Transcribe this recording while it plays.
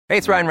Hey,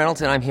 it's Ryan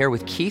Reynolds, and I'm here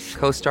with Keith,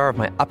 co-star of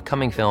my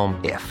upcoming film,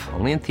 If,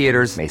 only in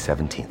theaters May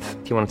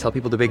 17th. Do you want to tell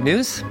people the big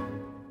news?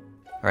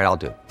 All right, I'll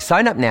do it.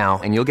 Sign up now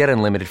and you'll get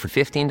unlimited for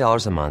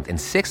 $15 a month and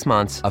 6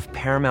 months of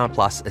Paramount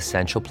Plus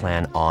Essential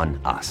Plan on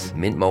us.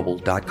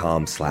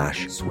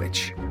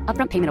 MintMobile.com/switch.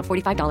 Upfront payment of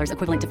 $45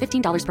 equivalent to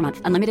 $15 per month.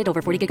 Unlimited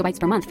over 40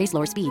 gigabytes per month. Face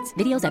lower speeds.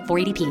 Videos at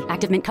 480p.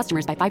 Active Mint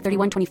customers by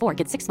 531.24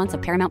 get 6 months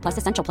of Paramount Plus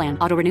Essential Plan.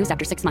 Auto renews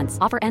after 6 months.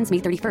 Offer ends May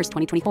 31st,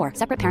 2024.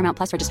 Separate Paramount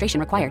Plus registration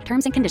required.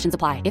 Terms and conditions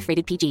apply if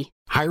rated PG.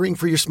 Hiring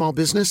for your small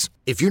business?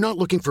 If you're not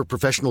looking for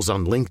professionals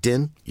on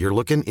LinkedIn, you're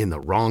looking in the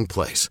wrong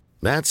place.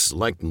 That's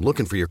like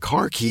looking for your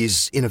car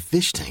keys in a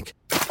fish tank.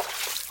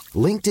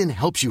 LinkedIn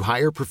helps you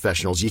hire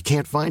professionals you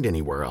can't find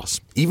anywhere else,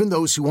 even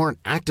those who aren't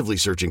actively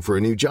searching for a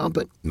new job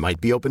but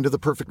might be open to the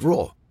perfect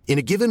role. In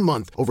a given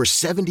month, over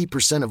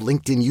 70% of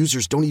LinkedIn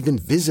users don't even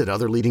visit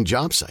other leading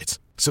job sites.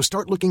 So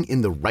start looking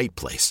in the right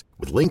place.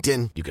 With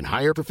LinkedIn, you can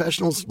hire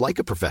professionals like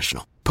a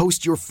professional.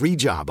 Post your free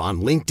job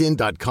on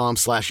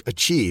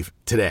linkedin.com/achieve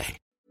today.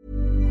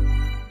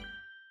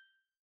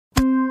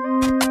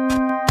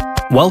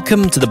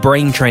 Welcome to the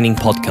Brain Training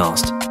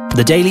Podcast,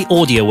 the daily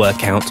audio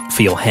workout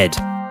for your head.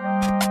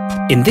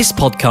 In this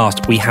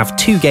podcast, we have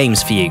 2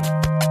 games for you,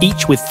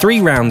 each with 3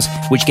 rounds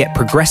which get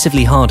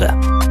progressively harder.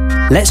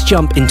 Let's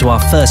jump into our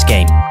first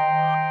game.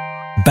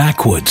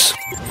 Backwards.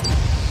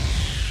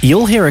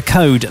 You'll hear a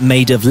code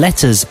made of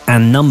letters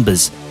and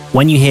numbers.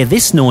 When you hear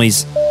this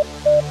noise,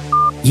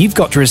 you've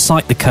got to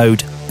recite the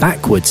code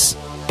backwards.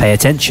 Pay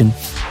attention.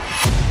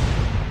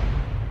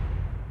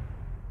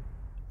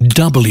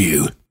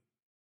 W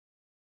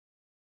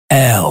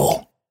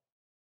L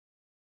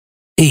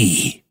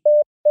E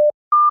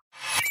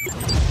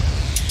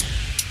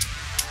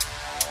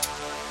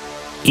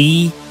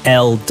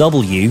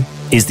ELW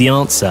is the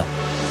answer.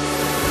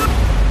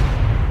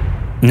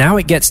 Now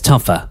it gets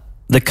tougher.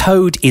 The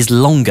code is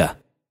longer.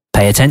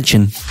 Pay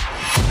attention.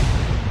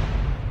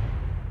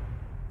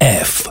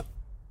 F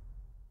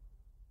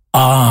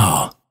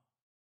R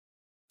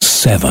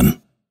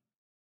 7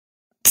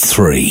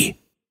 3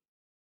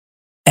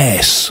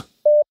 S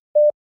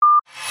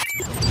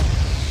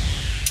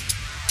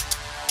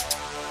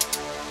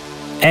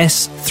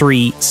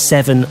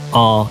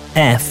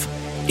S37RF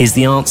is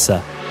the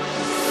answer.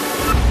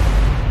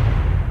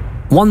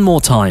 One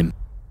more time.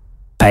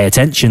 Pay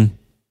attention.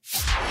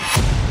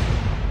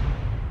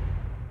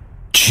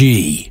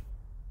 G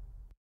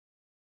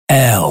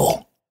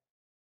L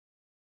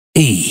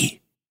E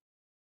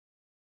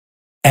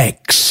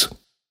X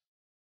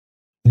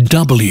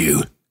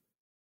W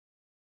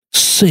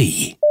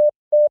C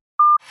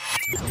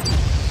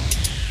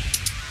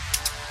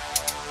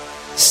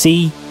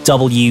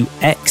CWXELG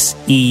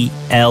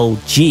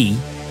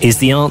is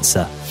the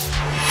answer.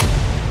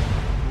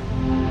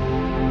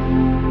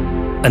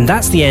 And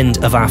that's the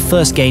end of our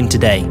first game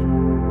today.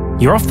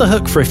 You're off the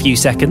hook for a few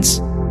seconds.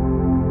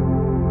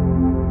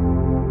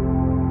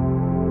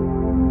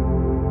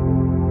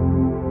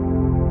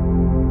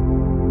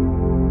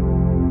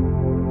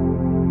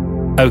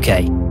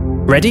 Okay,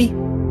 ready?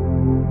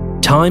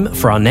 Time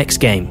for our next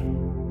game.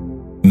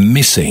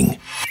 Missing.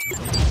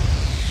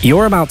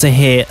 You're about to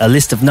hear a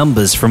list of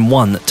numbers from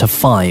 1 to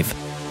 5.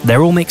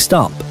 They're all mixed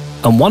up,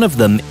 and one of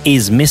them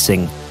is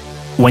missing.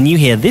 When you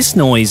hear this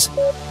noise,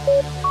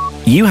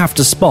 you have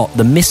to spot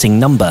the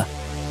missing number.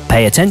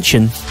 Pay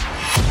attention.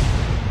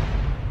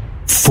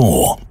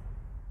 4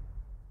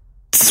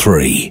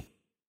 3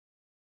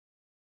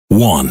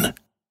 1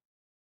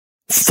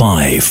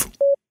 5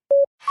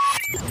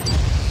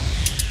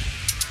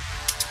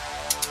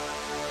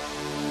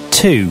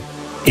 2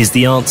 is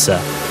the answer.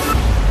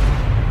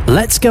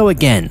 Let's go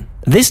again.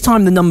 This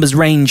time the numbers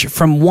range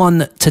from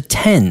 1 to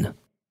 10.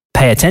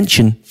 Pay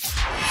attention.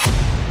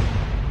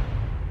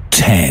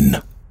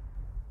 10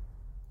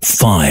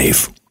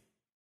 5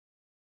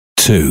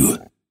 2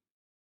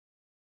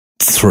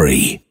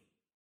 3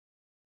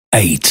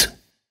 8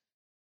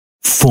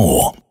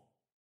 4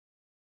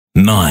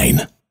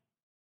 9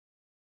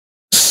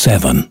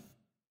 7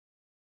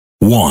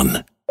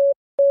 1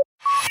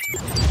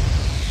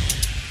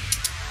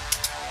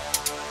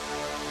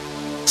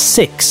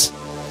 6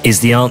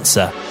 is the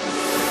answer.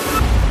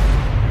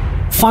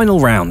 Final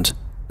round.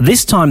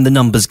 This time the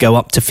numbers go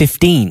up to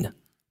 15.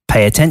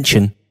 Pay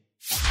attention.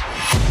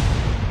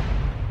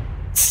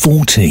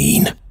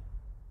 14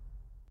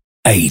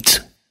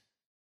 8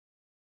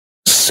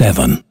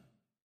 7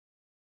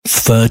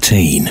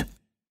 13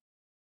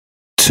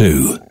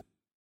 2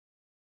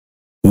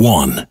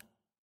 1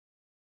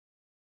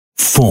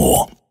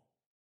 4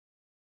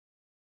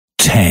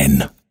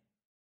 10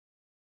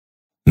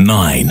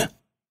 9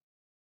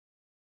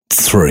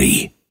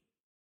 3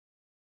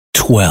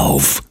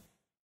 12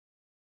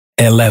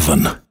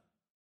 11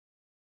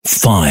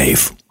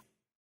 5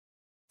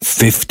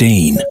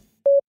 15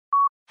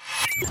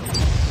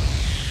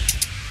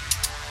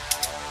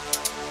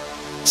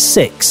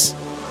 6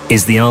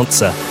 is the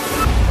answer.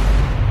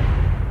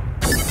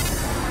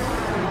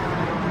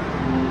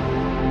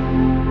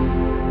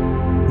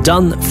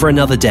 Done for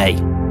another day.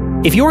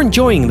 If you're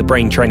enjoying the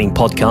Brain Training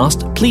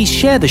Podcast, please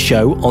share the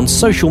show on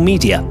social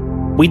media.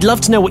 We'd love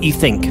to know what you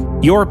think.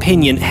 Your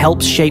opinion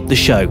helps shape the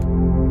show.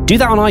 Do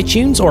that on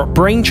iTunes or at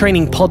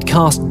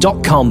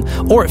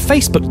braintrainingpodcast.com or at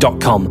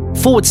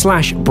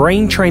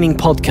facebook.com/Brain Training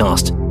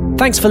Podcast.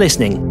 Thanks for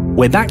listening.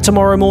 We're back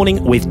tomorrow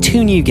morning with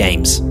 2 new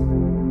games.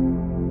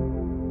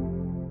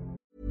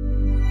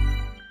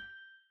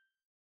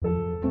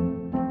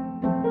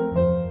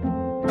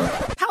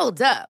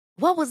 Hold up.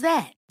 What was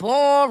that?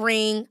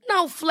 Boring.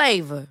 No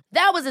flavor.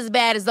 That was as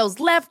bad as those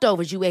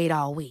leftovers you ate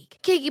all week.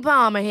 Keke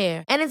Palmer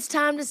here. And it's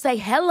time to say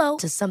hello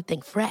to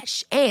something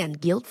fresh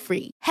and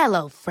guilt-free.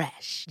 Hello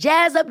Fresh.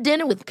 Jazz up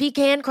dinner with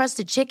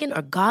pecan-crusted chicken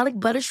or garlic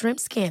butter shrimp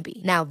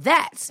scampi. Now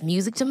that's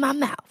music to my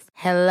mouth.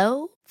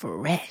 Hello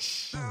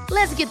Fresh.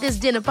 Let's get this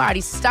dinner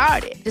party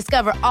started.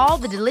 Discover all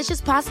the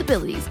delicious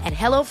possibilities at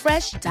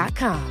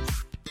HelloFresh.com.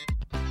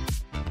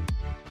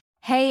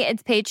 Hey,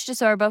 it's Paige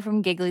DeSorbo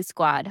from Giggly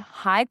Squad.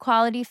 High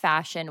quality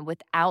fashion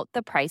without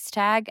the price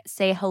tag.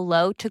 Say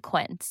hello to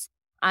Quince.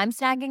 I'm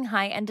snagging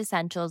high-end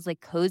essentials like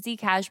cozy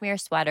cashmere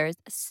sweaters,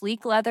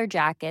 sleek leather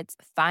jackets,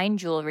 fine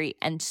jewelry,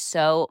 and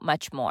so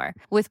much more.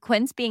 With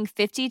Quince being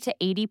 50 to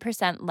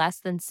 80% less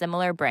than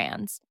similar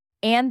brands.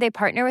 And they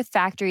partner with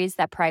factories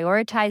that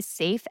prioritize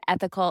safe,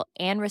 ethical,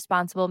 and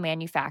responsible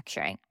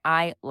manufacturing.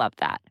 I love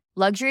that.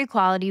 Luxury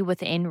quality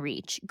within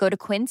reach. Go to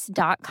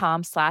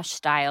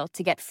quince.com/style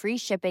to get free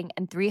shipping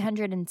and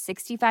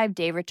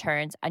 365-day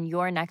returns on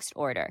your next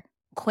order.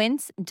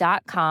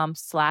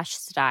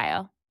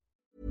 Quince.com/style.